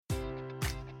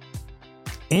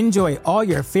Enjoy all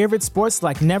your favorite sports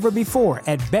like never before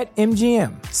at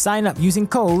BetMGM. Sign up using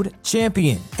code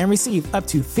CHAMPION and receive up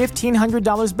to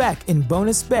 $1,500 back in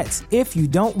bonus bets if you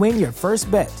don't win your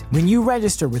first bet. When you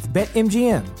register with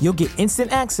BetMGM, you'll get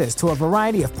instant access to a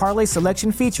variety of parlay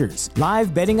selection features,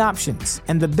 live betting options,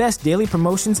 and the best daily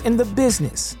promotions in the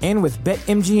business. And with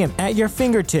BetMGM at your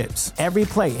fingertips, every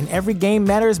play and every game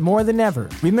matters more than ever.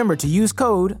 Remember to use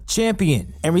code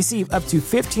CHAMPION and receive up to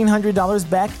 $1,500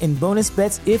 back in bonus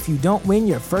bets if you don't win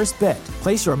your first bet.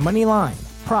 Place your money line,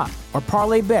 prop, or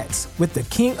parlay bets with the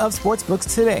king of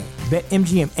sportsbooks today.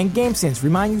 BetMGM and GameSense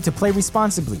remind you to play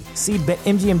responsibly. See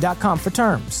BetMGM.com for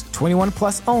terms. 21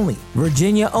 plus only.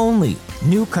 Virginia only.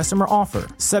 New customer offer.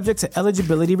 Subject to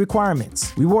eligibility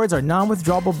requirements. Rewards are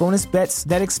non-withdrawable bonus bets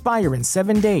that expire in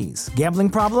 7 days. Gambling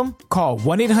problem? Call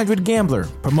 1-800-GAMBLER.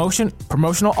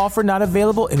 Promotional offer not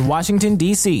available in Washington,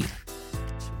 D.C.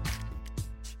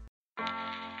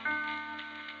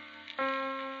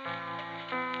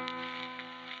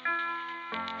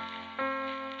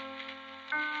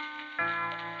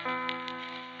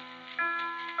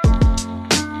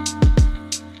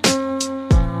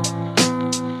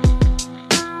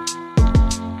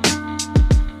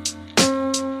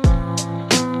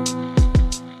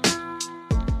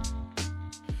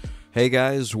 Hey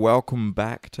guys, welcome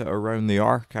back to Around the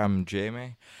Arc. I'm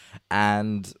Jamie,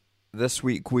 and this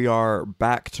week we are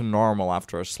back to normal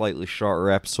after a slightly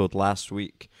shorter episode last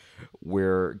week.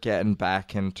 We're getting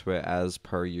back into it as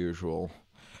per usual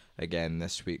again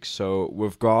this week. So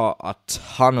we've got a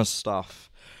ton of stuff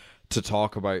to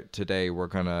talk about today. We're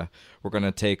gonna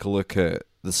take a look at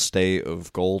the state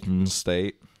of Golden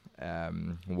State,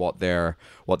 what their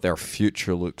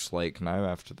future looks like now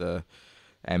after the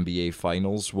NBA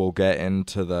Finals. We'll get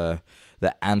into the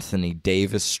Anthony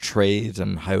Davis trade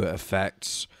and how it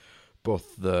affects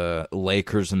both the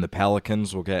Lakers and the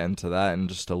Pelicans. We'll get into that in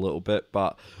just a little bit.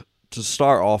 But to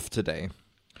start off today,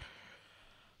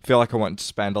 I feel like I want to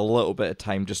spend a little bit of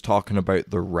time just talking about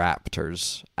the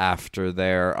Raptors after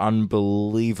their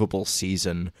unbelievable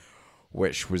season,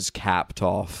 which was capped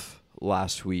off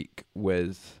last week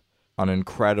with an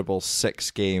incredible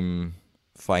 6-game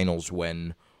finals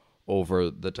win over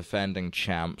the defending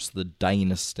champs, the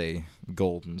dynasty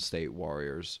Golden State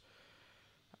Warriors.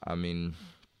 I mean,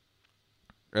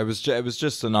 it was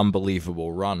just an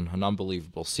unbelievable run, an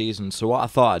unbelievable season. So what I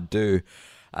thought I'd do,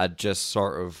 I'd just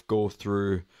sort of go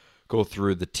through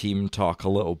the team, talk a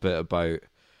little bit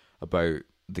about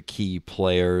the key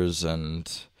players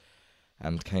and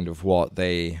kind of what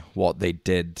they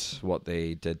did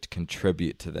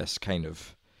contribute to this kind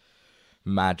of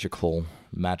magical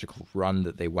run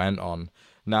that they went on.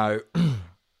 Now,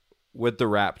 with the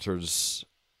Raptors,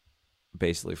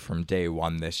 basically from day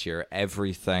one this year,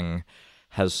 everything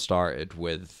has started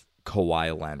with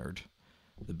Kawhi Leonard,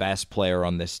 the best player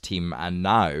on this team, and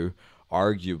now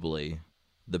arguably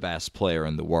the best player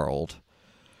in the world.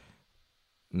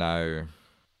 Now,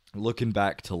 looking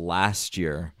back to last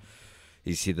year,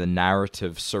 you see the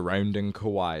narrative surrounding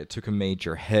Kawhi. It took a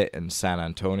major hit in San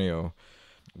Antonio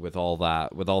with all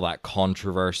that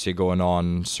controversy going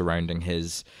on surrounding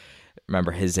his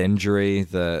injury,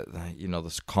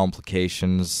 the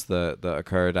complications that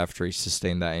occurred after he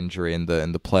sustained that injury in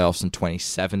the playoffs in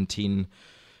 2017.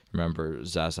 Remember,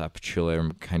 Zaza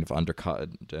Pachulia kind of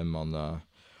undercutted him on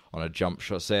a jump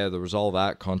shot. So there was all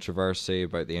that controversy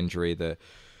about the injury that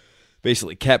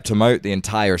basically kept him out the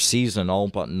entire season, all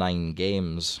but 9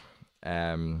 games.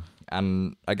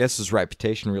 And I guess his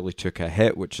reputation really took a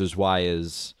hit, which is why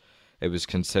it was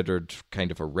considered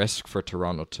kind of a risk for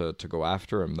Toronto to go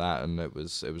after him. And it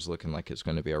was looking like it's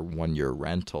going to be a 1-year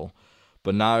rental.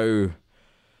 But now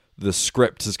the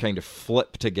script has kind of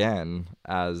flipped again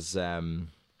as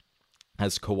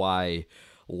Kawhi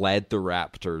led the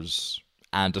Raptors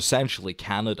and essentially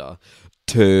Canada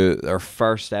to their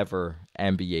first ever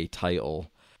NBA title.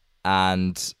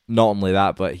 And not only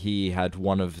that, but he had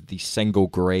one of the single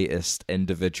greatest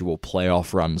individual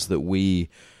playoff runs that we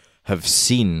have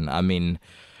seen. I mean,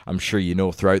 I'm sure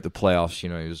throughout the playoffs, he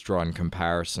was drawing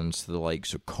comparisons to the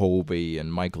likes of Kobe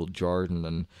and Michael Jordan.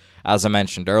 And as I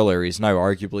mentioned earlier, he's now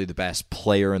arguably the best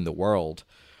player in the world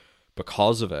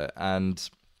because of it. And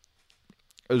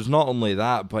it was not only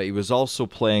that, but he was also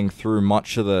playing through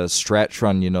much of the stretch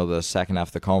run, the second half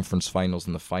of the conference finals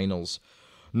and the finals,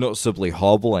 noticeably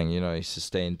hobbling. He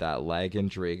sustained that leg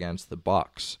injury against the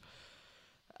Bucks.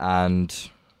 And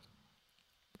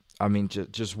I mean,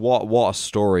 just what a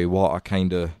story, what a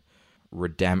kind of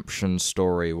redemption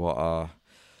story, what a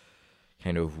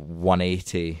kind of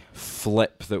 180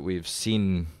 flip that we've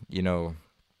seen,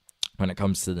 when it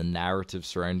comes to the narrative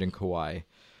surrounding Kawhi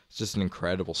It's just an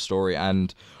incredible story.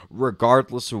 And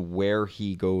regardless of where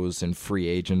he goes in free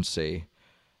agency,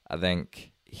 I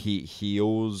think he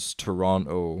owes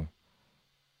Toronto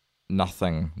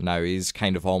nothing now. He's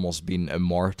kind of almost been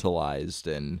immortalized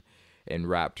in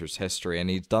Raptors history, and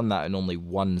he's done that in only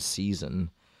one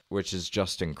season, which is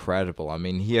just incredible. I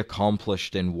mean, he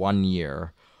accomplished in 1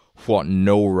 year what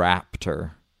no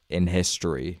Raptor in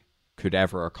history could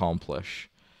ever accomplish.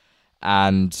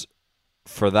 And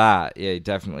for that, yeah,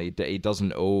 he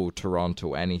doesn't owe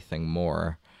Toronto anything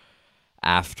more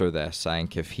after this. I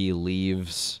think if he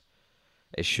leaves,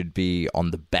 it should be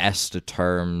on the best of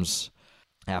terms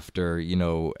after,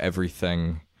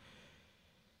 everything,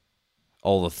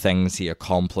 all the things he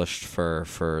accomplished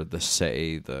for the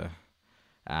city,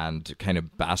 and kind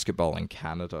of basketball in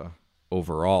Canada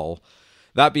overall.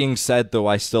 That being said, though,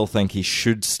 I still think he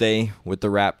should stay with the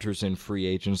Raptors in free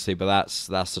agency, but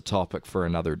that's a topic for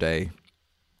another day,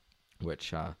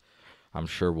 which I'm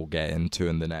sure we'll get into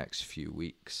in the next few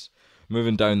weeks.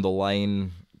 Moving down the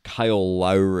line, Kyle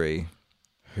Lowry,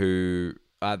 who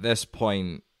at this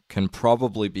point can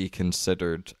probably be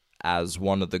considered as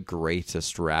one of the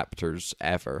greatest Raptors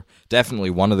ever. Definitely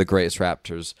one of the greatest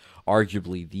Raptors,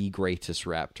 arguably the greatest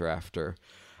Raptor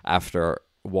after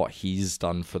what he's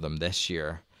done for them this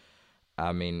year.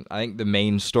 I mean, I think the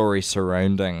main story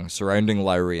surrounding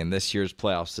Lowry in this year's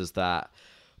playoffs is that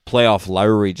playoff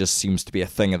Lowry just seems to be a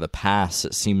thing of the past.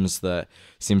 It seems that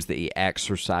he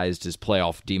exercised his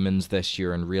playoff demons this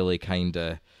year and really kind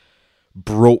of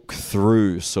broke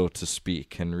through, so to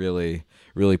speak, and really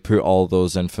put all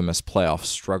those infamous playoff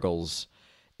struggles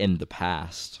in the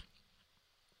past.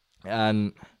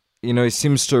 And, he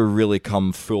seems to really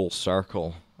come full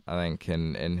circle, I think,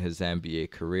 in his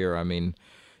NBA career. I mean,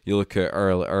 you look at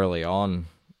early on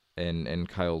in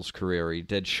Kyle's career, he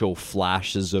did show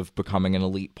flashes of becoming an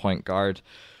elite point guard,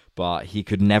 but he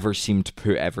could never seem to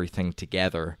put everything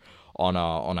together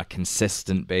on a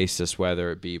consistent basis,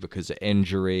 whether it be because of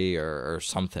injury or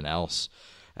something else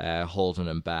holding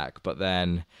him back. But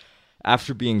then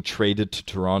after being traded to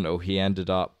Toronto, he ended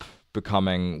up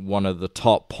becoming one of the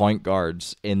top point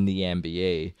guards in the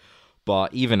NBA.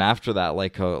 But even after that,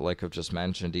 like I've just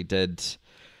mentioned, he did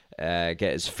get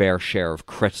his fair share of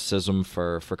criticism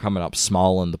for coming up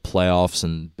small in the playoffs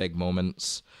and big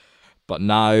moments. But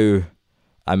now,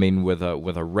 I mean, with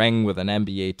a ring, with an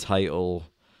NBA title,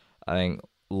 I think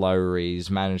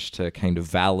Lowry's managed to kind of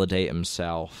validate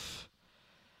himself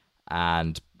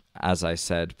and, as I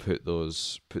said, put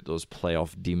those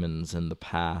playoff demons in the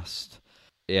past.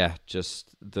 Yeah,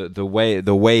 just the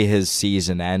way his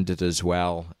season ended as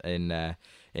well in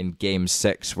Game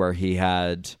 6, where he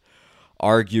had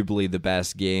arguably the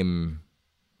best game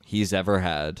he's ever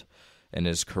had in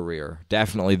his career.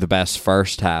 Definitely the best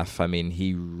first half. I mean,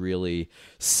 he really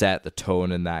set the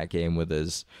tone in that game with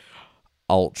his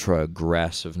ultra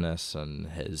aggressiveness and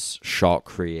his shot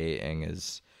creating,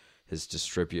 his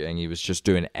distributing. He was just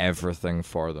doing everything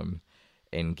for them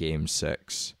in Game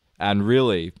 6. And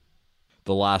really,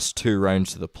 the last 2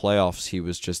 rounds of the playoffs, he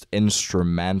was just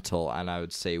instrumental. And I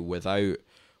would say without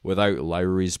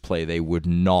Lowry's play, they would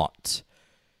not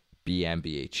be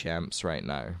NBA champs right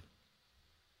now.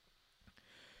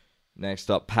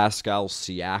 Next up, Pascal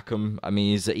Siakam. I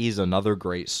mean, he's another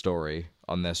great story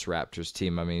on this Raptors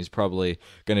team. I mean, he's probably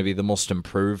going to be the most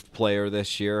improved player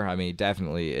this year. I mean, he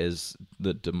definitely is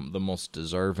the most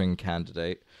deserving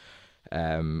candidate.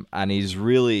 And he's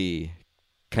really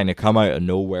kind of come out of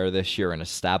nowhere this year and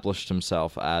established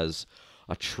himself as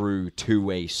a true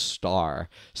two-way star,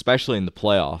 especially in the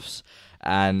playoffs.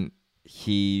 And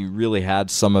he really had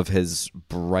some of his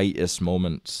brightest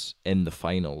moments in the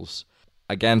finals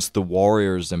against the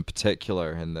Warriors, in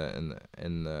particular, in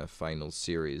the finals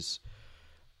series.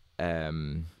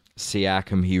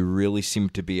 Siakam, he really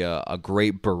seemed to be a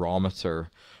great barometer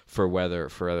for whether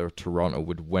Toronto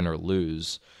would win or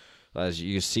lose. As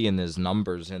you see in his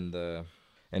numbers in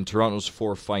Toronto's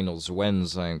 4 finals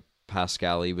wins, I think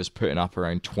Pascal, he was putting up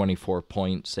around 24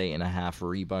 points, 8.5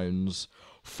 rebounds,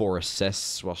 4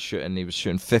 assists while shooting. He was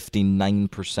shooting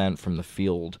 59% from the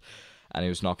field, and he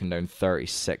was knocking down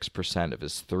 36% of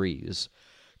his threes.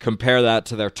 Compare that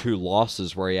to their 2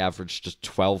 losses, where he averaged just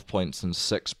 12 points and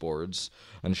 6 boards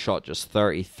and shot just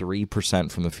 33%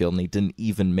 from the field, and he didn't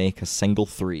even make a single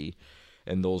three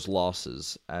in those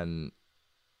losses. And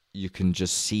you can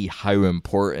just see how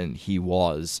important he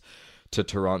was to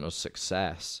Toronto's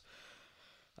success.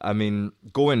 I mean,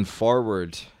 going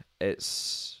forward,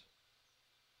 it's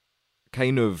a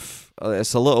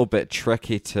little bit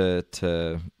tricky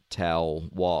to tell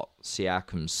what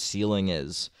Siakam's ceiling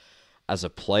is as a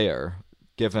player,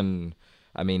 given,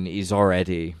 I mean, he's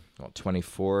already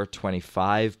 24,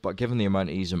 25, but given the amount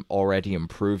he's already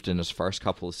improved in his first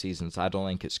couple of seasons, I don't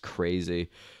think it's crazy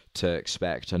to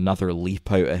expect another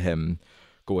leap out of him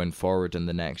going forward in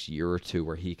the next year or two,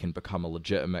 where he can become a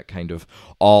legitimate kind of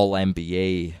all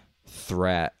NBA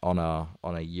threat on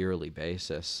a yearly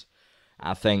basis.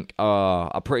 I think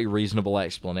a pretty reasonable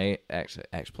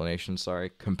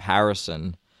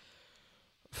comparison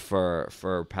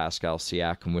for Pascal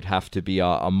Siakam would have to be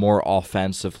a more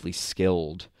offensively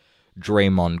skilled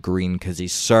Draymond Green, because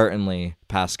he's certainly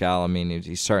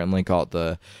he's certainly got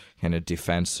the kind of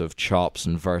defensive chops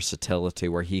and versatility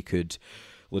where he could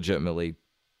legitimately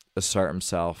assert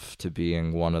himself to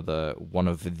being one of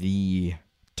the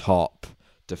top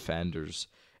defenders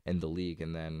in the league.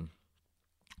 And then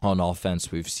on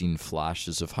offense, we've seen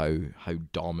flashes of how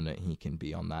dominant he can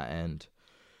be on that end.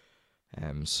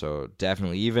 So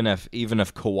definitely, even if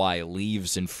Kawhi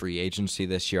leaves in free agency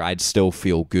this year, I'd still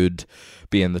feel good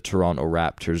being the Toronto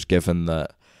Raptors, given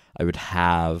that I would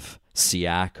have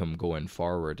Siakam going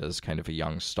forward as kind of a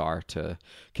young star to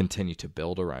continue to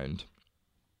build around.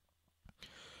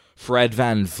 Fred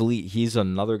VanVleet, he's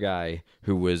another guy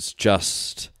who was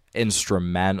just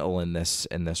instrumental in this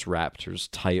Raptors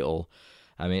title.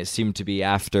 I mean, it seemed to be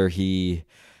after he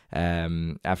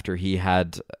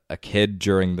had a kid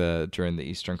during the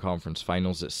Eastern Conference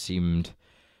Finals, it seemed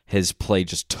his play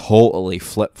just totally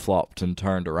flip-flopped and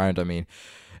turned around. I mean,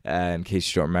 in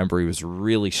case you don't remember, he was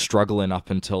really struggling up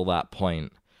until that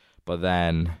point, but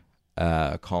then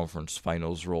Conference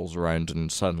Finals rolls around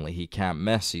and suddenly he can't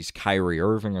miss. He's Kyrie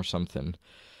Irving or something.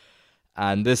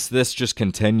 And this just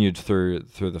continued through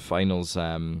the finals,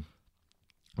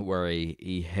 where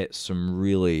he hit some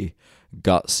really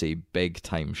gutsy,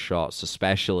 big-time shots,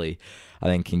 especially, I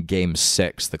think, in Game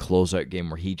 6, the closeout game,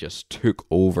 where he just took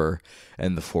over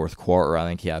in the fourth quarter. I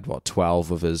think he had,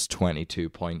 12 of his 22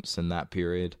 points in that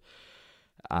period.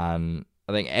 And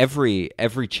I think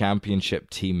every championship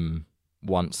team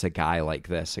wants a guy like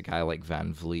this, a guy like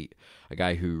VanVleet, a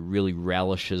guy who really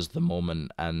relishes the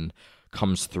moment and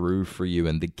comes through for you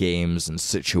in the games and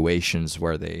situations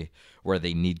where they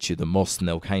need you the most, and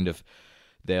they'll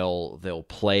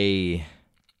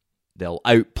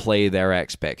outplay their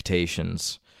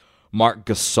expectations. Marc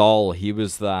Gasol, he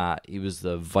was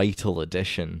the vital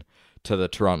addition to the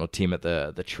Toronto team at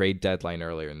the trade deadline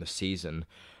earlier in the season.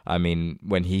 I mean,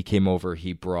 when he came over,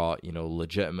 he brought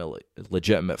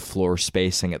legitimate floor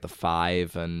spacing at the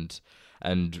 5,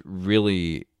 and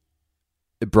really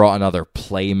brought another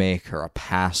playmaker, a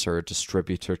passer, a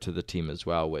distributor to the team as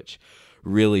well, which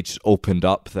really just opened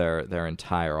up their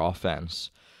entire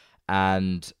offense.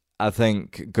 And I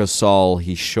think Gasol,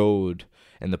 he showed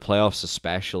in the playoffs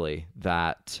especially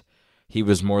that he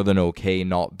was more than okay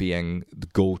not being the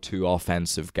go-to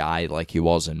offensive guy like he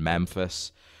was in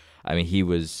Memphis. I mean,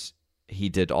 he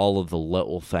did all of the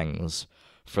little things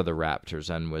for the Raptors,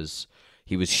 and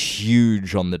he was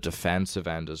huge on the defensive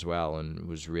end as well, and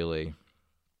was really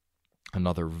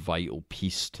another vital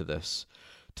piece to this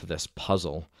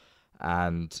puzzle.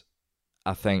 And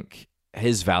I think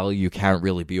his value can't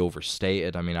really be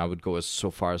overstated. I mean, I would go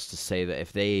so far as to say that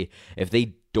if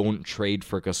they don't trade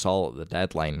for Gasol at the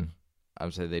deadline, I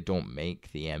would say they don't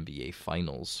make the NBA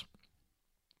Finals.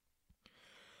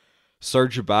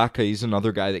 Serge Ibaka, he's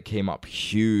another guy that came up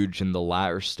huge in the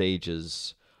latter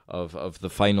stages of the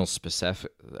finals,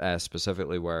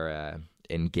 specifically where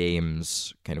in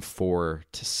games kind of 4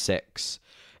 to 6,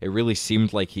 it really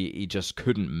seemed like he just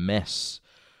couldn't miss.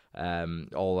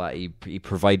 All that he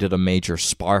provided a major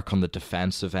spark on the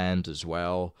defensive end as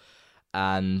well,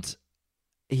 and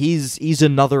he's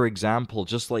another example,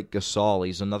 just like Gasol.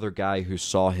 He's another guy who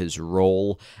saw his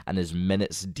role and his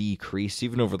minutes decrease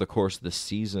even over the course of the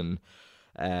season.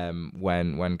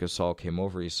 When Gasol came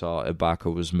over, he saw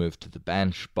Ibaka was moved to the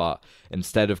bench, but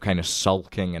instead of kind of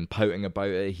sulking and pouting about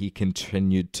it, he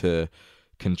continued to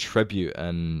contribute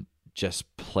and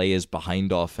just play his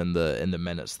behind off in the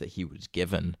minutes that he was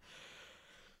given.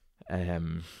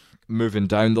 Moving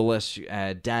down the list,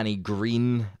 Danny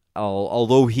Green,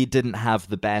 although he didn't have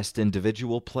the best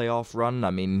individual playoff run,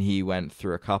 I mean, he went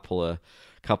through a couple of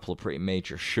pretty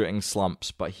major shooting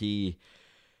slumps, but he,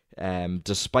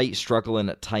 despite struggling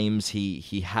at times,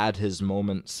 he had his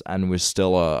moments and was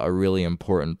still a really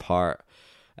important part.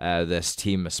 This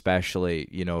team, especially,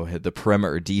 the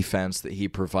perimeter defense that he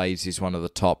provides. He's one of the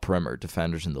top perimeter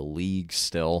defenders in the league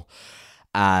still,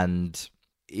 and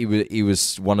he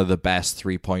was one of the best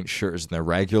 3-point shooters in the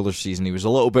regular season. He was a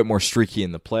little bit more streaky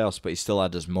in the playoffs, but he still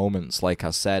had his moments, like I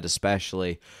said,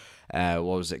 especially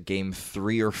game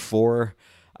 3 or 4,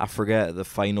 I forget, the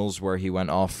finals, where he went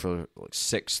off for like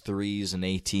 6 threes and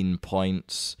 18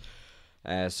 points.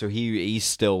 So he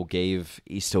still gave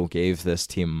this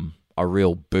team a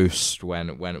real boost when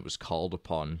it was called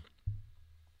upon.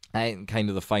 And kind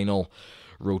of the final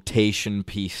rotation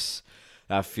piece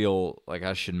I feel like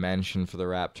I should mention for the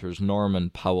Raptors, Norman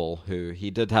Powell, who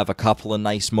he did have a couple of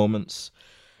nice moments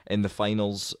in the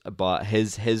finals, but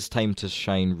his time to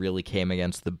shine really came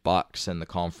against the Bucks in the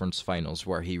conference finals,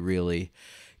 where he really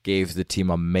gave the team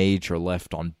a major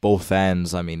lift on both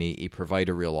ends. I mean, he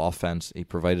provided a real offense. He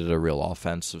provided a real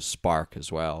offensive spark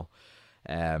as well.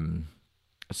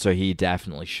 So he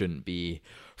definitely shouldn't be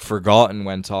forgotten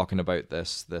when talking about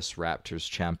this Raptors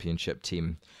championship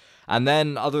team. And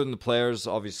then, other than the players,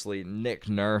 obviously, Nick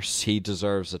Nurse, he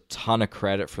deserves a ton of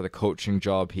credit for the coaching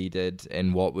job he did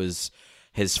in what was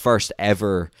his first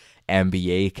ever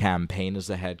NBA campaign as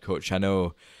a head coach. I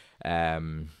know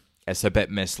it's a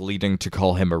bit misleading to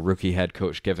call him a rookie head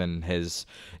coach given his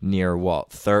near,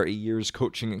 30 years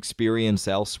coaching experience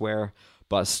elsewhere.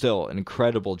 But still, an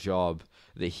incredible job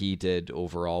that he did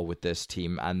overall with this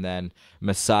team. And then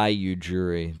Masai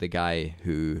Ujiri, the guy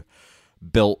who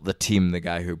built the team, the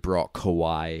guy who brought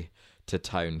Kawhi to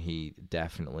town, he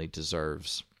definitely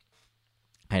deserves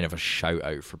kind of a shout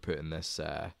out for putting this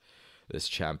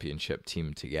championship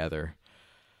team together.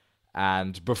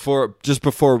 And before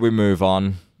we move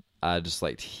on, I'd just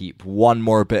like to heap one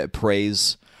more bit of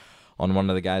praise on one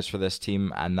of the guys for this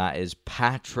team, and that is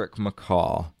Patrick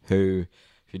McCaw, who,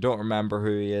 if you don't remember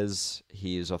who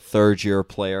he is a third-year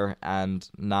player, and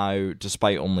now,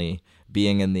 despite only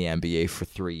being in the NBA for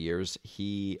 3 years,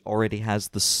 he already has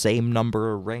the same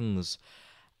number of rings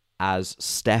as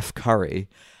Steph Curry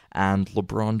and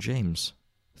LeBron James.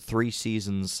 3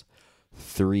 seasons,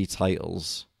 3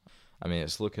 titles. I mean,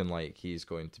 it's looking like he's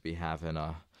going to be having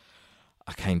a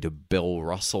kind of Bill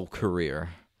Russell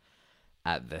career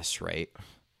at this rate.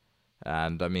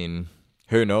 And, I mean,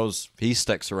 who knows? If he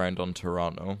sticks around on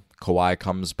Toronto, Kawhi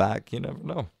comes back, you never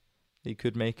know. He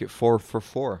could make it 4 for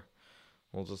 4.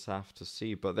 We'll just have to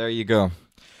see. But there you go.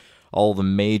 All the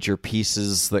major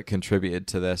pieces that contributed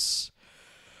to this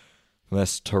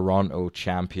Toronto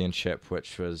championship,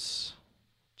 which was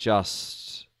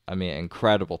just, I mean,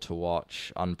 incredible to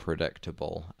watch,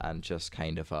 unpredictable, and just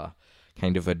kind of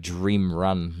a dream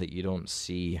run that you don't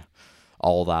see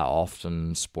all that often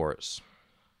in sports.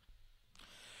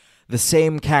 The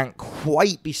same can't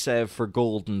quite be said for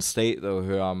Golden State, though,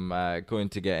 who I'm going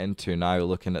to get into now,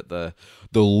 looking at the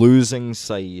losing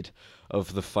side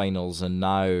of the finals. And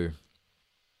now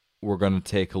we're going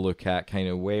to take a look at kind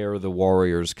of where the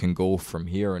Warriors can go from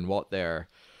here and what their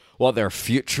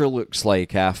future looks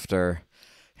like after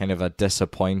kind of a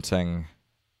disappointing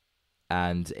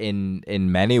and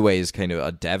in many ways kind of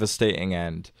a devastating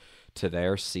end to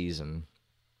their season.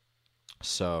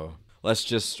 So let's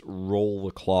just roll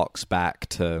the clocks back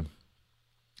to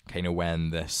kind of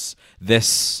when this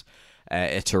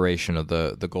iteration of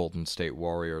the Golden State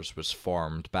Warriors was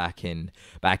formed back in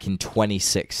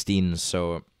 2016.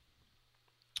 So I'm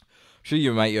sure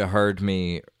you might have heard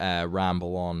me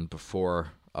ramble on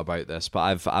before about this,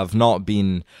 but I've not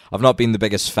been the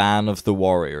biggest fan of the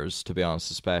Warriors, to be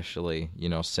honest, especially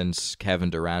since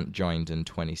Kevin Durant joined in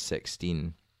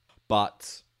 2016.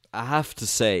 But I have to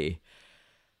say,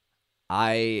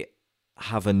 I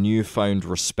have a newfound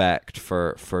respect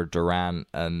for Durant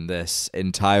and this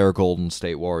entire Golden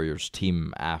State Warriors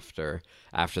team after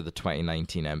the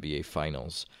 2019 NBA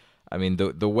Finals. I mean,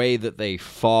 the way that they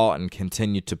fought and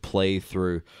continued to play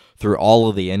through all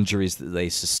of the injuries that they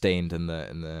sustained in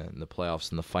the playoffs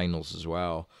and the finals as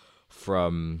well,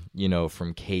 from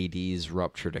KD's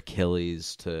ruptured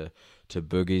Achilles to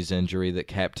Boogie's injury that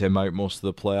kept him out most of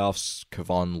the playoffs,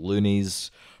 Kevon Looney's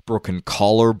broken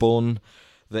collarbone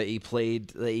that he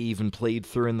even played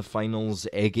through in the finals.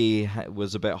 Iggy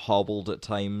was a bit hobbled at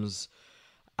times.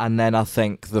 And then I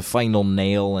think the final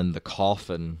nail in the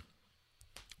coffin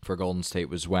for Golden State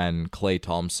was when Klay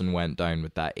Thompson went down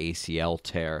with that ACL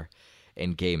tear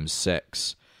in Game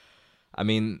 6. I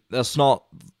mean, that's not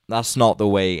the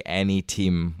way any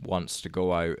team wants to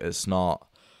go out.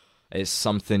 It's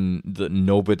something that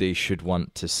nobody should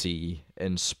want to see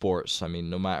in sports. I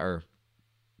mean, no matter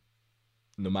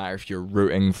if you're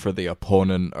rooting for the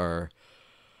opponent or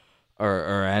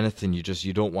anything, you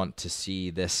don't want to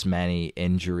see this many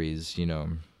injuries,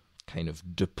 kind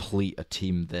of deplete a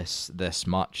team this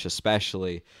much,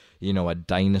 especially, a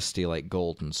dynasty like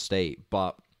Golden State.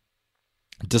 But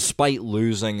despite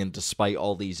losing and despite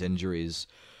all these injuries,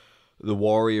 the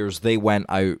Warriors, they went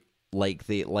out like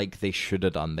they should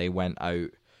have done. They went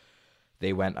out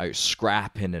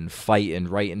scrapping and fighting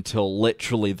right until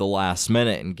literally the last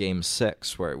minute in Game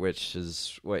 6, which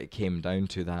is what it came down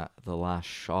to, that the last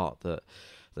shot that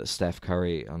that Steph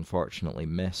Curry unfortunately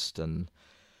missed. And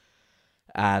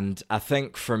I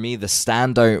think for me, the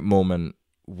standout moment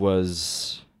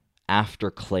was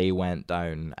after Klay went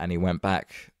down and he went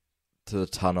back to the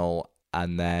tunnel,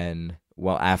 and then,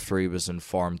 well, after he was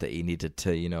informed that he needed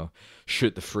to,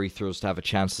 shoot the free throws to have a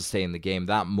chance to stay in the game,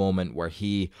 that moment where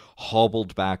he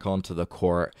hobbled back onto the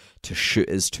court to shoot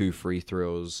his 2 free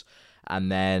throws,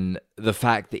 and then the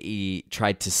fact that he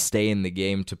tried to stay in the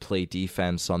game to play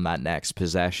defense on that next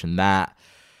possession, that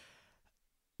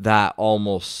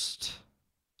almost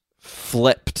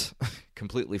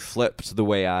completely flipped the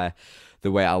way I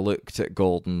looked at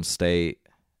Golden State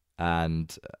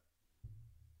and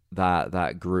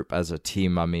that group as a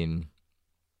team. I mean,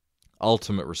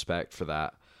 ultimate respect for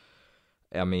that.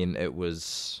 I mean, it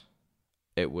was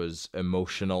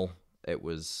emotional, it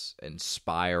was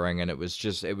inspiring, and it was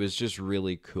just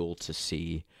really cool to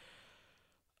see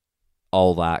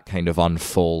all that kind of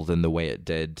unfold in the way it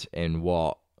did in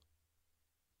what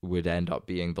would end up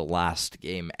being the last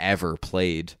game ever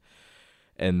played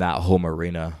in that home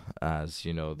arena. As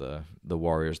you know, the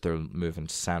Warriors, they're moving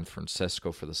to San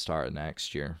Francisco for the start of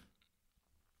next year.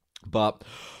 But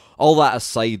all that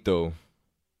aside, though,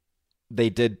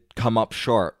 they did come up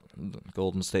short.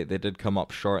 Golden State, they did come up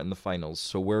short in the finals.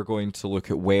 So we're going to look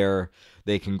at where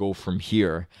they can go from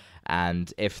here,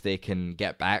 and if they can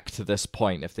get back to this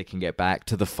point, if they can get back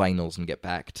to the finals and get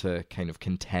back to kind of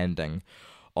contending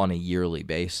on a yearly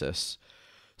basis.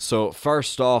 So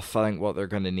first off, I think what they're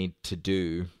going to need to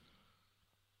do,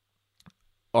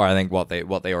 or I think what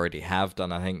they already have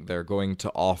done, I think they're going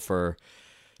to offer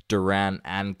Durant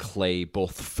and Klay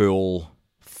both full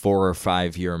 4 or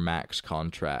 5 year max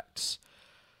contracts.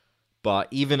 But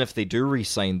even if they do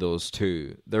re-sign those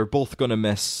two, they're both going to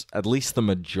miss at least the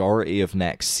majority of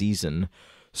next season.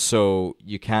 So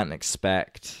you can't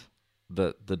expect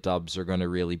that the Dubs are going to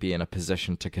really be in a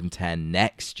position to contend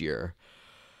next year.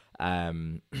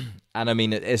 And I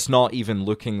mean, it's not even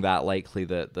looking that likely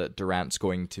that Durant's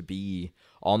going to be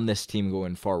on this team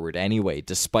going forward anyway,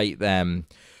 despite them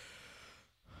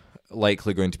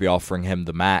likely going to be offering him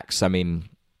the max. I mean,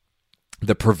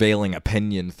 the prevailing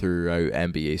opinion throughout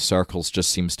NBA circles just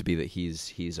seems to be that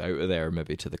he's out of there,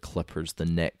 maybe to the Clippers, the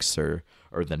Knicks, or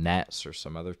the Nets, or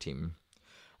some other team.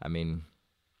 I mean,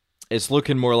 it's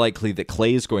looking more likely that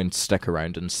Klay is going to stick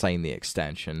around and sign the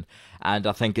extension, and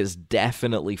I think it's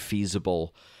definitely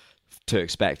feasible to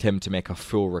expect him to make a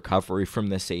full recovery from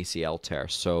this ACL tear.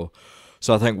 So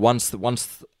I think once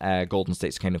Golden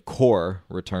State's kind of core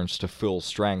returns to full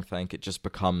strength, I think it just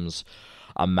becomes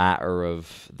a matter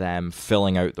of them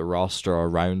filling out the roster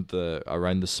around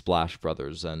the Splash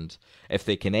Brothers, and if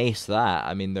they can ace that,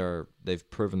 I mean, they've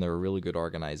proven they're a really good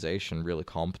organization, really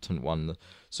competent one.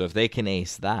 So if they can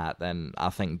ace that, then I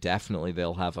think definitely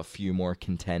they'll have a few more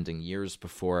contending years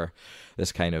before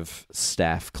this kind of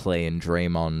Steph, Klay, and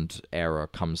Draymond era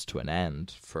comes to an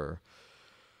end for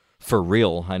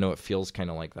real. I know it feels kind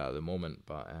of like that at the moment,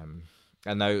 but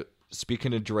and now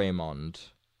speaking of Draymond,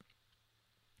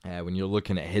 when you're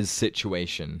looking at his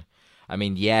situation, I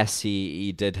mean, yes,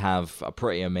 he did have a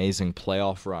pretty amazing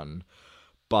playoff run,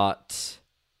 but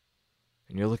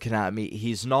when you're looking at me,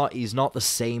 he's not the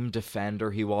same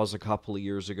defender he was a couple of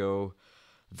years ago.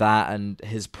 That and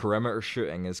his perimeter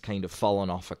shooting has kind of fallen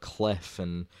off a cliff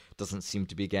and doesn't seem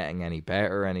to be getting any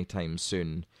better anytime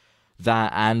soon.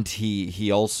 That, and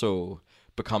he also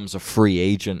becomes a free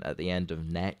agent at the end of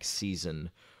next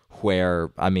season,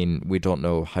 where, I mean, we don't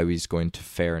know how he's going to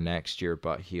fare next year,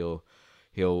 but he'll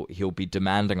be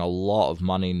demanding a lot of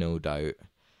money, no doubt.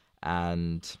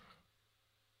 And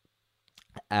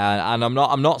I'm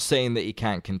not saying that he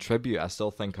can't contribute. I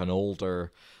still think an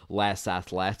older, less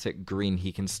athletic Green,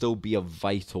 he can still be a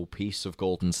vital piece of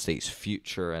Golden State's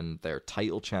future and their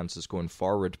title chances going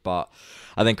forward. But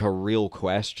I think a real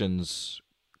question's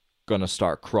going to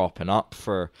start cropping up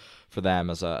for them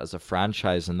as a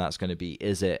franchise, and that's going to be,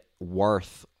 is it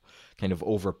worth kind of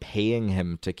overpaying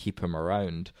him to keep him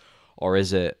around, or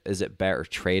is it better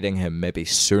trading him maybe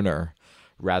sooner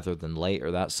rather than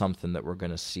later? That's something that we're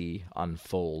going to see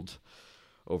unfold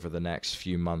over the next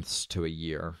few months to a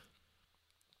year.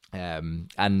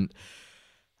 And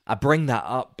I bring that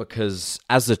up because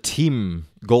as a team,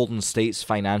 Golden State's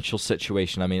financial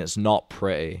situation, I mean, it's not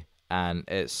pretty, and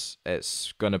it's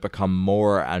going to become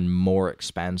more and more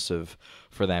expensive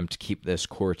for them to keep this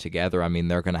core together. I mean,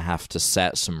 they're going to have to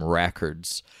set some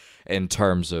records in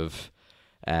terms of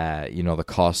the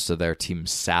cost of their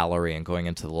team's salary and going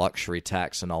into the luxury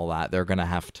tax and all that. They're going to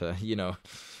have to,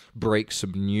 break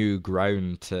some new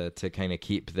ground to kind of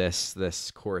keep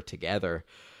this core together.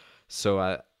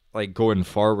 So, going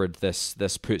forward,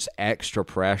 this puts extra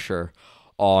pressure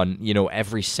on,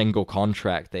 every single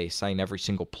contract they sign, every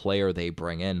single player they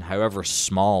bring in, however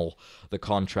small the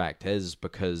contract is,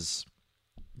 because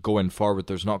going forward,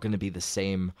 there's not going to be the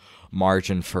same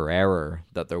margin for error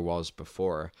that there was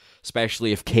before,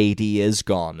 especially if KD is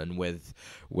gone and with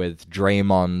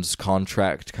Draymond's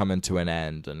contract coming to an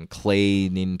end and Clay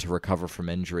needing to recover from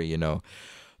injury,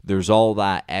 there's all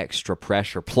that extra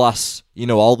pressure. Plus,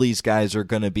 all these guys are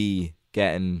going to be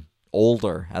getting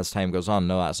older as time goes on.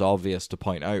 No, that's obvious to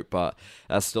point out, but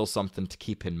that's still something to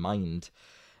keep in mind.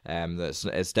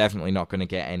 It's definitely not going to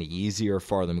get any easier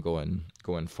for them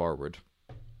going forward.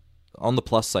 On the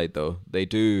plus side, though, they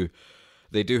do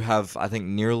have, I think,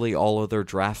 nearly all of their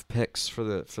draft picks for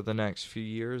the next few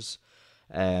years,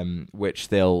 which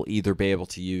they'll either be able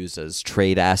to use as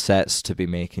trade assets to be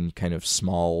making kind of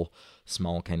small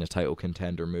kind of title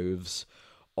contender moves,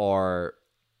 or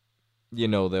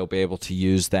they'll be able to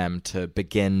use them to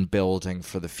begin building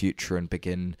for the future and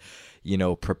begin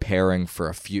preparing for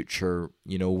a future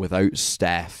without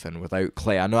Steph and without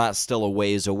Clay. I know that's still a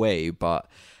ways away, but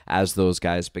as those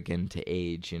guys begin to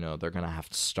age, they're going to have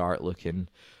to start looking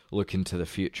to the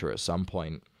future at some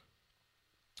point.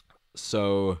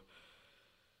 So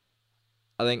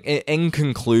I think in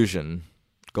conclusion,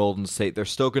 Golden State, they're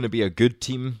still going to be a good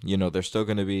team. They're still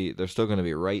going to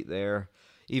be right there.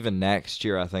 Even next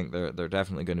year, I think they're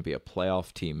definitely going to be a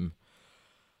playoff team.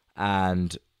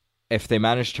 And if they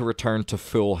manage to return to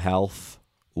full health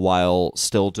while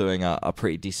still doing a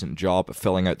pretty decent job at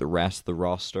filling out the rest of the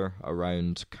roster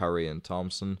around Curry and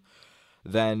Thompson,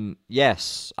 then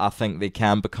yes, I think they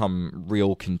can become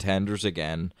real contenders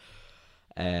again.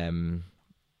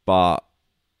 But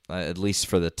at least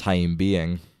for the time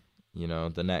being,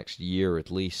 the next year at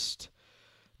least,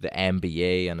 the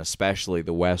NBA and especially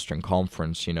the Western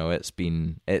Conference, it's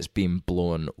been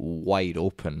blown wide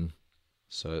open.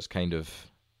 So it's kind of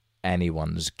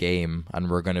anyone's game, and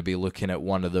we're going to be looking at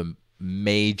one of the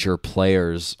major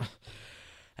players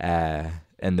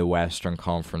in the Western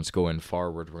Conference going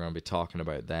forward. We're going to be talking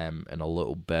about them in a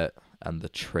little bit and the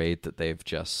trade that they've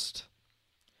just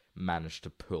managed to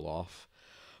pull off.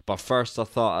 But first, I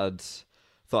thought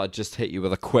I'd just hit you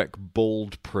with a quick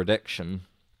bold prediction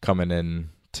coming in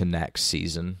to next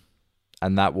season,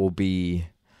 and that will be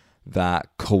that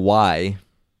Kawhi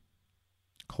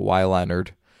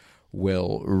Leonard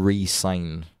will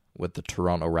re-sign with the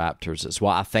Toronto Raptors. It's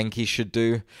what I think he should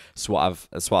do.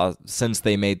 Since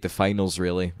they made the finals,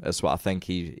 really, it's what I think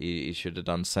he should have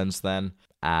done since then.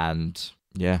 And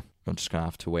yeah, I'm just gonna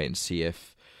have to wait and see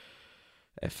if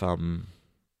I'm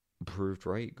proved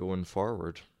right going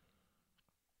forward.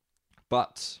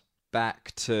 But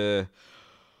back to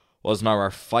what's now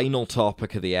our final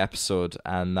topic of the episode,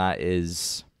 and that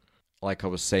is, like I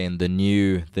was saying, the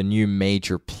new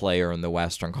major player in the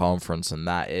Western Conference, and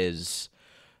that is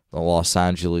the Los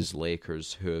Angeles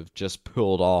Lakers, who have just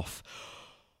pulled off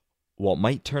what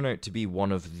might turn out to be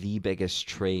one of the biggest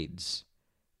trades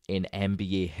in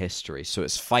NBA history. So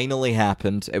it's finally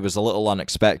happened. It was a little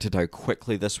unexpected how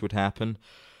quickly this would happen,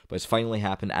 but it's finally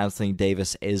happened. Anthony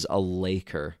Davis is a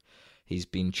Laker. He's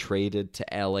been traded to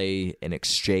LA in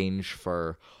exchange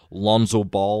for Lonzo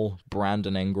Ball,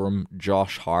 Brandon Ingram,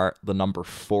 Josh Hart, the number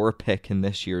 4 pick in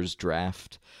this year's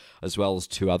draft, as well as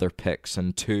 2 other picks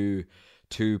and two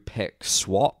pick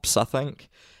swaps, I think,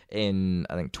 in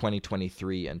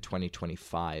 2023 and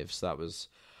 2025. So that was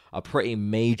a pretty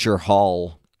major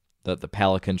haul that the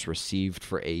Pelicans received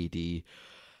for AD.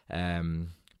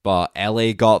 But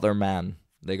LA got their man.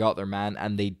 They got their man,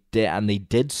 and they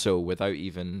did so without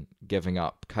even giving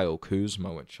up Kyle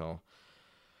Kuzma, which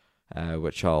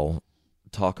I'll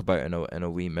talk about in a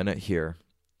wee minute here.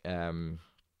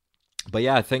 But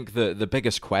yeah, I think the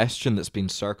biggest question that's been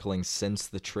circling since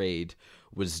the trade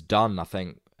was done, I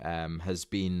think, has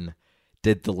been,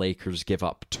 did the Lakers give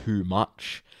up too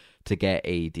much to get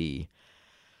AD?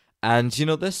 And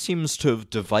this seems to have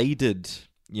divided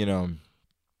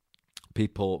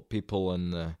people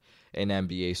in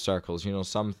NBA circles.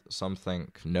 Some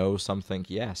think no, some think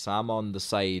yes. I'm on the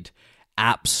side,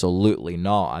 absolutely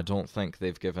not. I don't think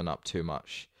they've given up too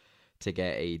much to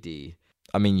get AD.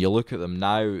 I mean, you look at them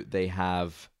now, they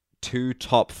have 2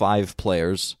 top 5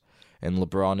 players in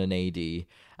LeBron and AD,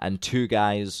 and 2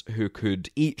 guys who could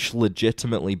each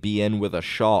legitimately be in with a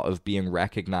shot of being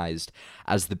recognized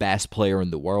as the best player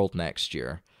in the world next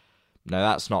year. Now,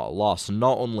 that's not a loss. And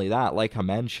not only that, like I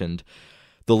mentioned,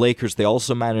 the Lakers, they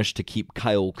also managed to keep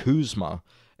Kyle Kuzma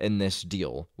in this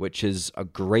deal, which is a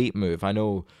great move. I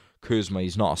know Kuzma,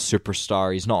 he's not a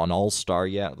superstar, he's not an all-star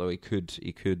yet, though he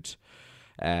could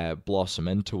blossom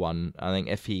into one. I think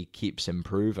if he keeps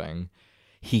improving,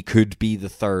 he could be the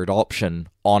third option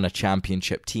on a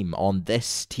championship team, on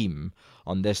this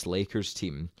Lakers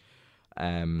team.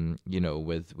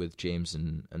 With James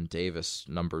and Davis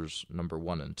number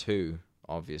 1 and 2,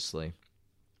 obviously.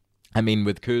 I mean,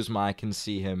 with Kuzma, I can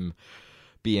see him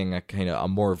being a kind of a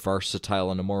more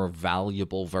versatile and a more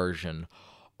valuable version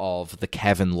of the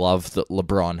Kevin Love that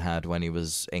LeBron had when he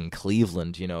was in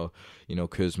Cleveland.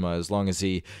 Kuzma, as long as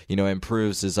he,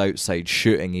 improves his outside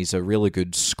shooting, he's a really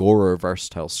good scorer,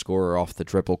 versatile scorer off the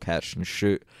dribble, catch and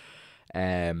shoot.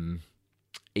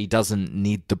 He doesn't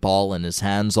need the ball in his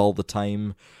hands all the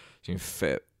time.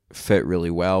 Fit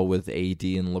really well with AD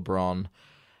and LeBron.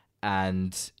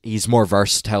 And he's more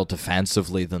versatile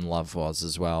defensively than Love was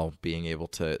as well, being able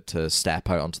to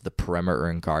step out onto the perimeter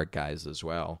and guard guys as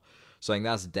well. So I think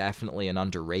that's definitely an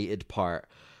underrated part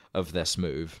of this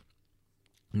move.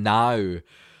 Now,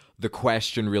 the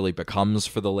question really becomes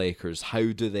for the Lakers,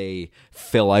 how do they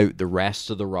fill out the rest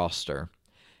of the roster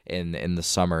in the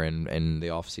summer, in the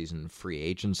offseason free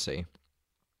agency?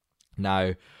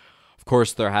 Now, of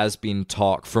course, there has been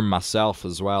talk from myself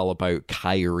as well about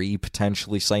Kyrie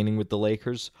potentially signing with the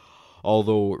Lakers,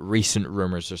 although recent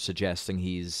rumors are suggesting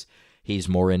he's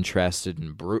more interested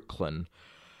in Brooklyn.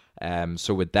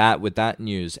 So with that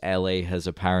news, LA has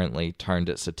apparently turned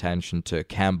its attention to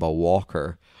Kemba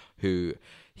Walker, who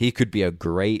he could be a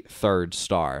great third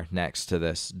star next to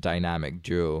this dynamic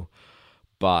duo.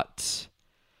 But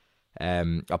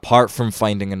apart from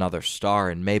finding another star,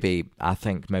 and maybe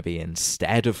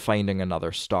instead of finding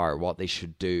another star, what they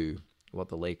should do, what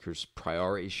the Lakers'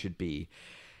 priority should be,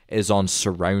 is on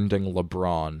surrounding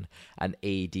LeBron and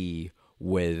AD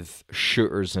with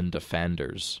shooters and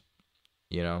defenders.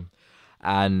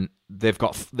 And they've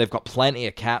got plenty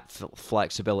of cap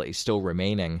flexibility still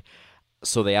remaining,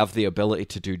 so they have the ability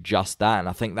to do just that. And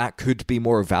I think that could be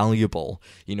more valuable,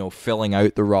 filling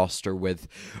out the roster with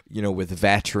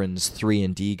veterans,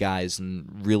 3-and-D guys,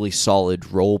 and really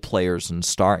solid role players and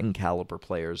starting caliber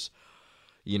players.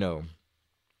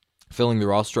 Filling the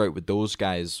roster out with those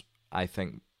guys, I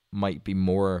think, might be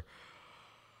more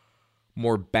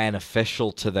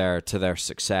beneficial to their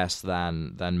success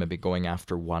than maybe going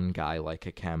after one guy like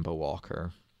a Kemba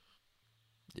Walker.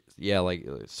 Yeah,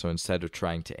 so instead of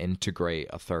trying to integrate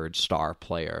a third star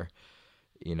player,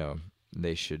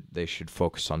 they should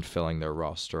focus on filling their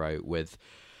roster out with,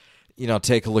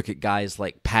 take a look at guys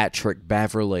like Patrick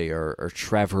Beverley or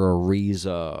Trevor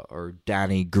Ariza or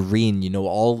Danny Green,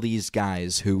 all these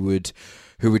guys who would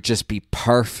just be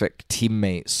perfect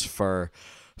teammates for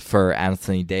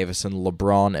Anthony Davis and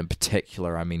LeBron in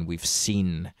particular. I mean, we've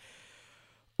seen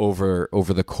over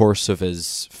the course of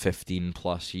his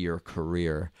 15-plus year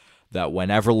career that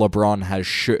whenever LeBron has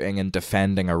shooting and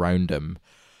defending around him,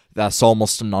 that's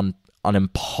almost an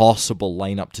impossible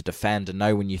lineup to defend. And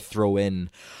now when you throw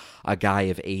in a guy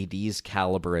of AD's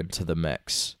caliber into the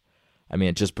mix, I mean,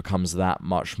 it just becomes that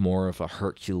much more of a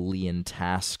Herculean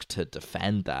task to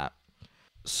defend that.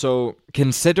 So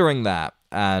considering that,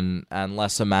 and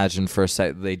let's imagine for a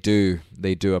sec they do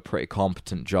a pretty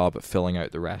competent job at filling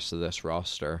out the rest of this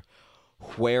roster,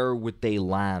 where would they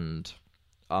land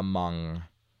among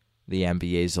the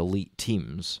NBA's elite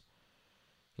teams?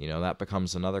 That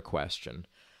becomes another question.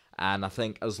 And I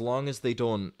think as long as they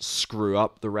don't screw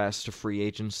up the rest of free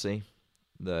agency,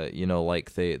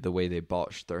 like the way they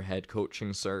botched their head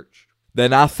coaching search,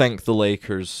 then I think the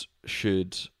Lakers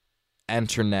should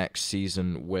enter next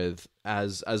season with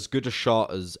as good a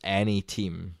shot as any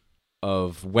team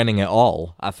of winning it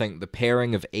all. I think the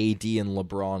pairing of AD and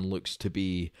LeBron looks to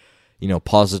be,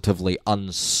 positively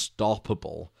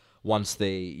unstoppable once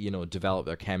they, develop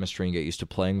their chemistry and get used to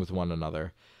playing with one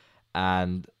another.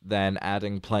 And then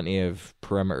adding plenty of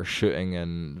perimeter shooting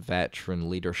and veteran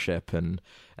leadership and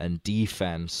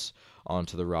defense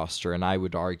onto the roster. And I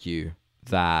would argue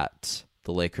that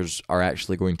the Lakers are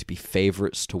actually going to be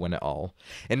favorites to win it all.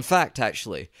 In fact,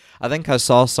 actually, I think I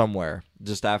saw somewhere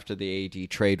just after the AD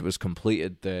trade was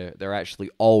completed, they're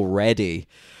actually already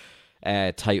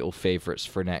title favorites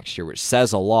for next year, which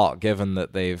says a lot given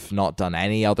that they've not done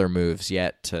any other moves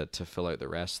yet to fill out the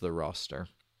rest of the roster.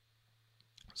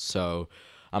 So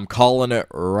I'm calling it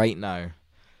right now.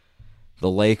 The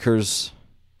Lakers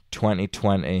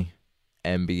 2020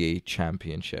 NBA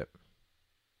Championship.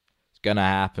 It's going to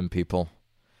happen, people.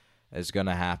 It's going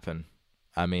to happen.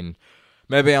 I mean,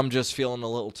 maybe I'm just feeling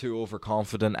a little too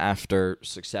overconfident after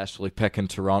successfully picking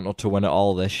Toronto to win it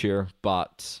all this year,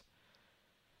 but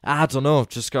I don't know.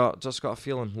 Just got a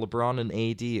feeling. LeBron and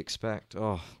AD expect.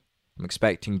 Oh, I'm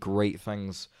expecting great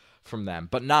things from them.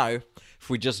 But now, if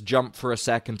we just jump for a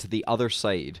second to the other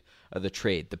side of the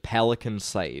trade, the Pelicans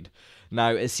side. Now,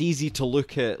 it's easy to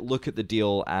look at the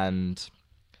deal and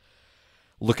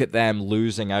look at them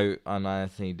losing out on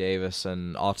Anthony Davis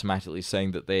and automatically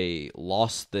saying that they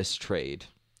lost this trade.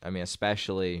 I mean,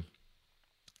 especially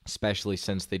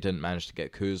since they didn't manage to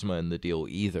get Kuzma in the deal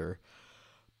either.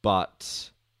 But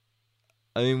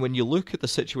I mean, when you look at the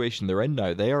situation they're in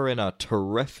now, they are in a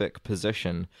terrific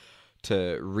position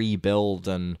to rebuild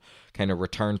and kind of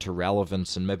return to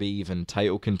relevance and maybe even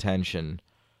title contention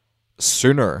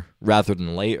sooner rather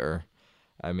than later.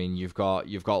 I mean, you've got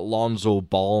Lonzo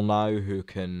Ball now, who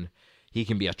can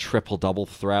be a triple-double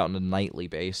threat on a nightly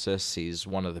basis. He's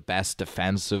one of the best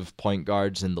defensive point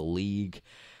guards in the league,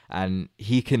 and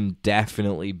he can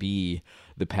definitely be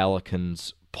the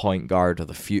Pelicans' point guard of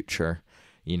the future,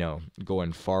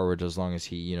 going forward, as long as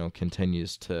he,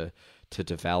 continues to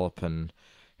develop and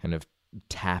kind of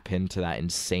tap into that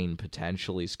insane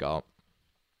potential he's got.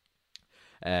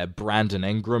 Brandon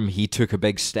Ingram, he took a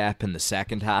big step in the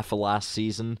second half of last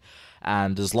season,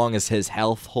 and as long as his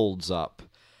health holds up,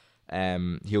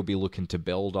 he'll be looking to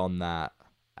build on that.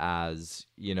 As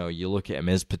you look at him,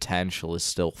 his potential is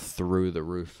still through the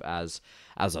roof as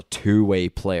a two-way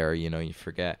player. You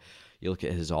look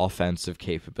at his offensive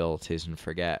capabilities and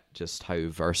forget just how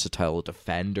versatile a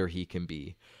defender he can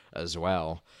be as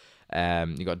well.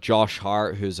 You got Josh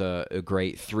Hart, who's a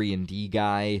great 3-and-D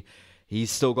guy. He's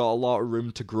still got a lot of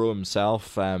room to grow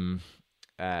himself,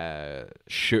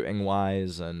 shooting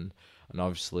wise, and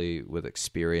obviously with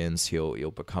experience,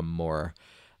 he'll become more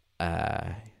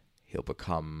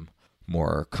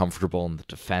comfortable in the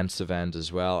defensive end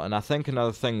as well. And I think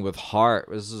another thing with Hart,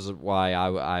 this is why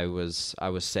I was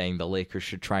saying the Lakers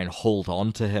should try and hold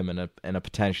on to him in a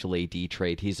potential AD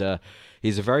trade. He's a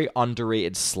very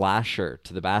underrated slasher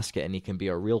to the basket, and he can be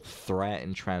a real threat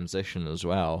in transition as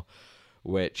well,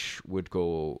 which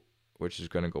is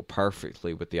going to go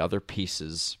perfectly with the other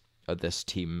pieces of this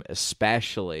team,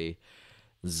 especially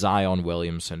Zion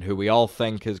Williamson, who we all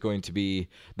think is going to be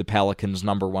the Pelicans'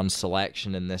 #1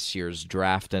 selection in this year's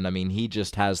draft. And I mean, he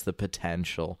just has the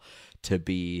potential to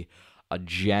be a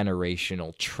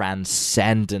generational,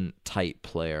 transcendent type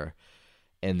player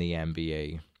in the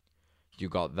NBA. You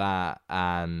got that,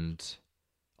 and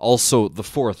also the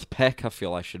 4th pick, I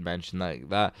feel I should mention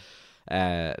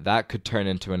that could turn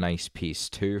into a nice piece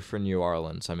too for New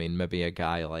Orleans. I mean, maybe a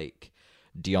guy like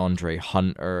DeAndre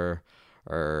Hunter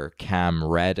or Cam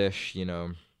Reddish,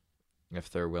 if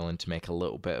they're willing to make a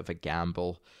little bit of a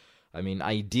gamble. I mean,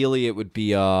 ideally it would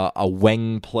be a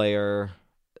wing player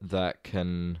that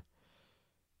can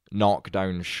knock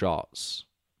down shots,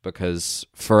 because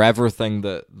for everything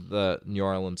that New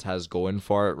Orleans has going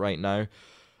for it right now,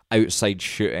 outside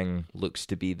shooting looks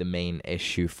to be the main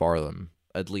issue for them,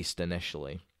 at least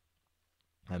initially.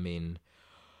 I mean,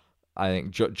 I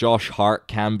think Josh Hart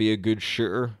can be a good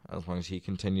shooter as long as he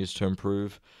continues to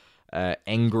improve.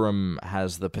 Ingram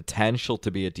has the potential to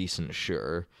be a decent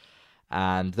shooter,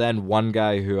 and then one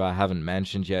guy who I haven't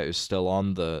mentioned yet who's still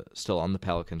on the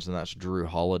Pelicans, and that's Drew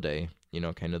Holiday.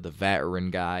 Kind of the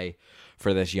veteran guy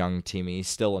for this young team. He's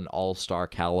still an all-star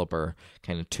caliber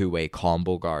kind of two-way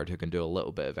combo guard who can do a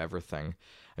little bit of everything.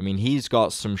 I mean, he's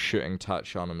got some shooting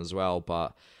touch on him as well,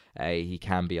 but he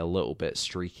can be a little bit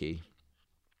streaky.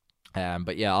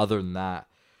 But yeah, other than that,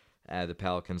 the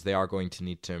Pelicans, they are going to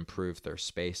need to improve their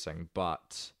spacing.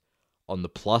 But on the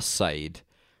plus side,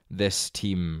 this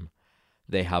team,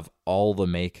 they have all the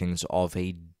makings of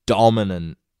a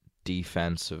dominant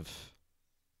defensive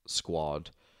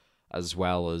squad, as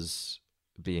well as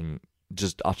being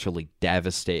just utterly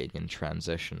devastating in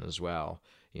transition as well.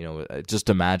 Just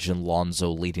imagine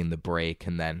Lonzo leading the break,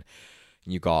 and then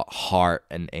you got Hart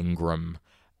and Ingram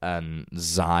and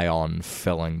Zion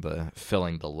filling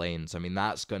the lanes. I mean,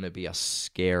 that's going to be a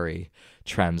scary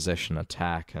transition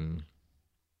attack, and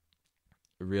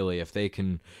really, if they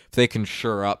can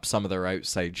shore up some of their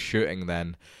outside shooting,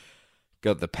 then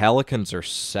the Pelicans are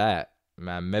set.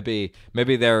 Man, maybe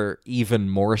they're even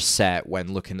more set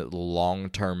when looking at the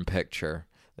long-term picture.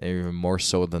 They're even more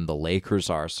so than the Lakers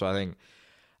are. So I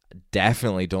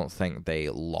definitely don't think they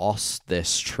lost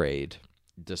this trade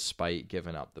despite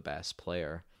giving up the best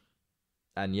player.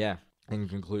 And yeah, in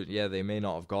conclusion, they may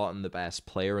not have gotten the best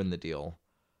player in the deal,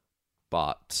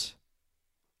 but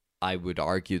I would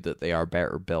argue that they are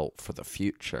better built for the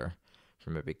future,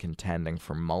 for maybe contending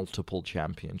for multiple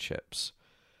championships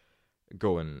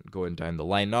going down the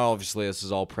line. Now, obviously, this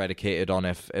is all predicated on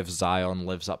if Zion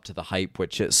lives up to the hype,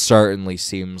 which it certainly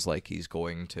seems like he's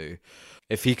going to.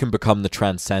 If he can become the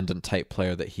transcendent type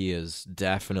player that he is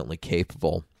definitely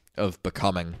capable of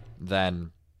becoming,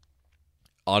 then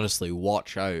honestly,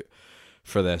 watch out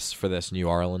for this New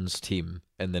Orleans team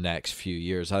in the next few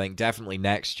years. I think definitely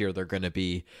next year they're going to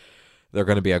be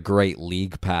a great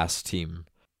league pass team,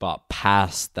 but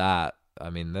past that, I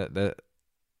mean,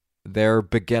 they're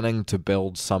beginning to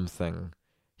build something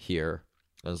here.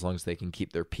 As long as they can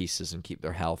keep their pieces and keep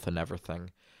their health and everything,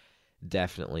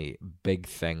 definitely big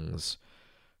things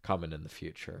coming in the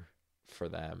future for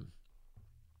them.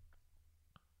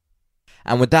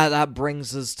 And with that, that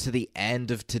brings us to the end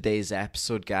of today's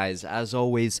episode, guys. As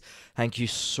always, thank you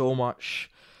so much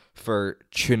for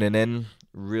tuning in.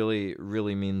 Really,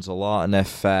 really means a lot. And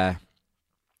if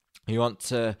you want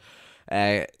to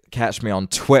catch me on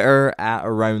Twitter at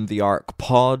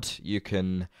AroundTheArcPod, you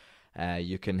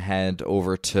can head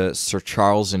over to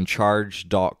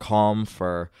SirCharlesInCharge.com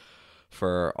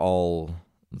for all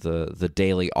the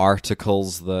daily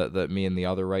articles that me and the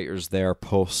other writers there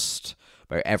post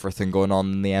about everything going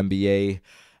on in the NBA.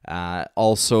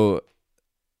 Also,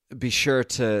 be sure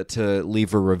to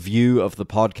leave a review of the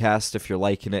podcast if you're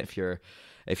liking it,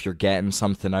 if you're getting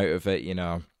something out of it.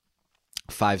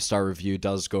 5-star review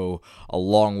does go a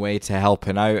long way to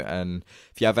helping out, and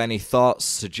if you have any thoughts,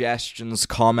 suggestions,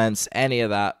 comments, any of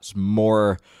that's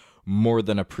more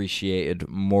than appreciated,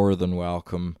 more than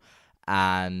welcome.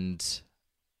 And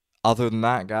other than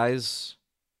that, guys,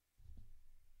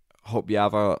 hope you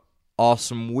have a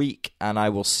awesome week, and I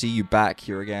will see you back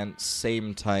here again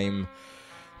same time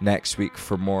next week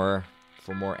for more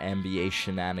NBA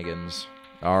shenanigans.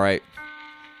 All right,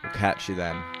 we'll catch you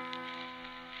then.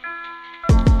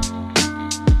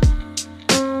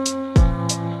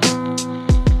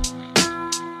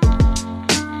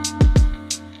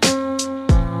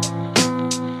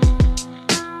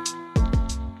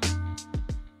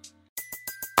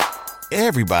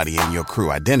 Everybody in your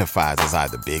crew identifies as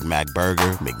either Big Mac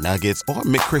Burger, McNuggets, or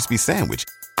McCrispy Sandwich.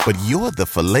 But you're the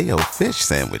Filet-O-Fish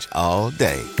Sandwich all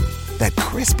day. That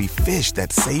crispy fish,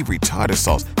 that savory tartar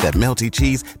sauce, that melty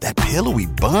cheese, that pillowy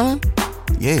bun.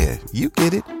 Yeah, you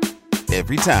get it.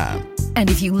 Every time. And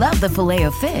if you love the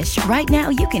Filet-O-Fish, right now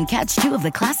you can catch 2 of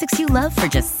the classics you love for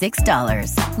just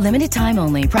 $6. Limited time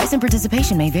only. Price and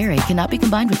participation may vary. Cannot be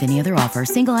combined with any other offer.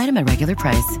 Single item at regular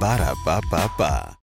price. Ba-da-ba-ba-ba.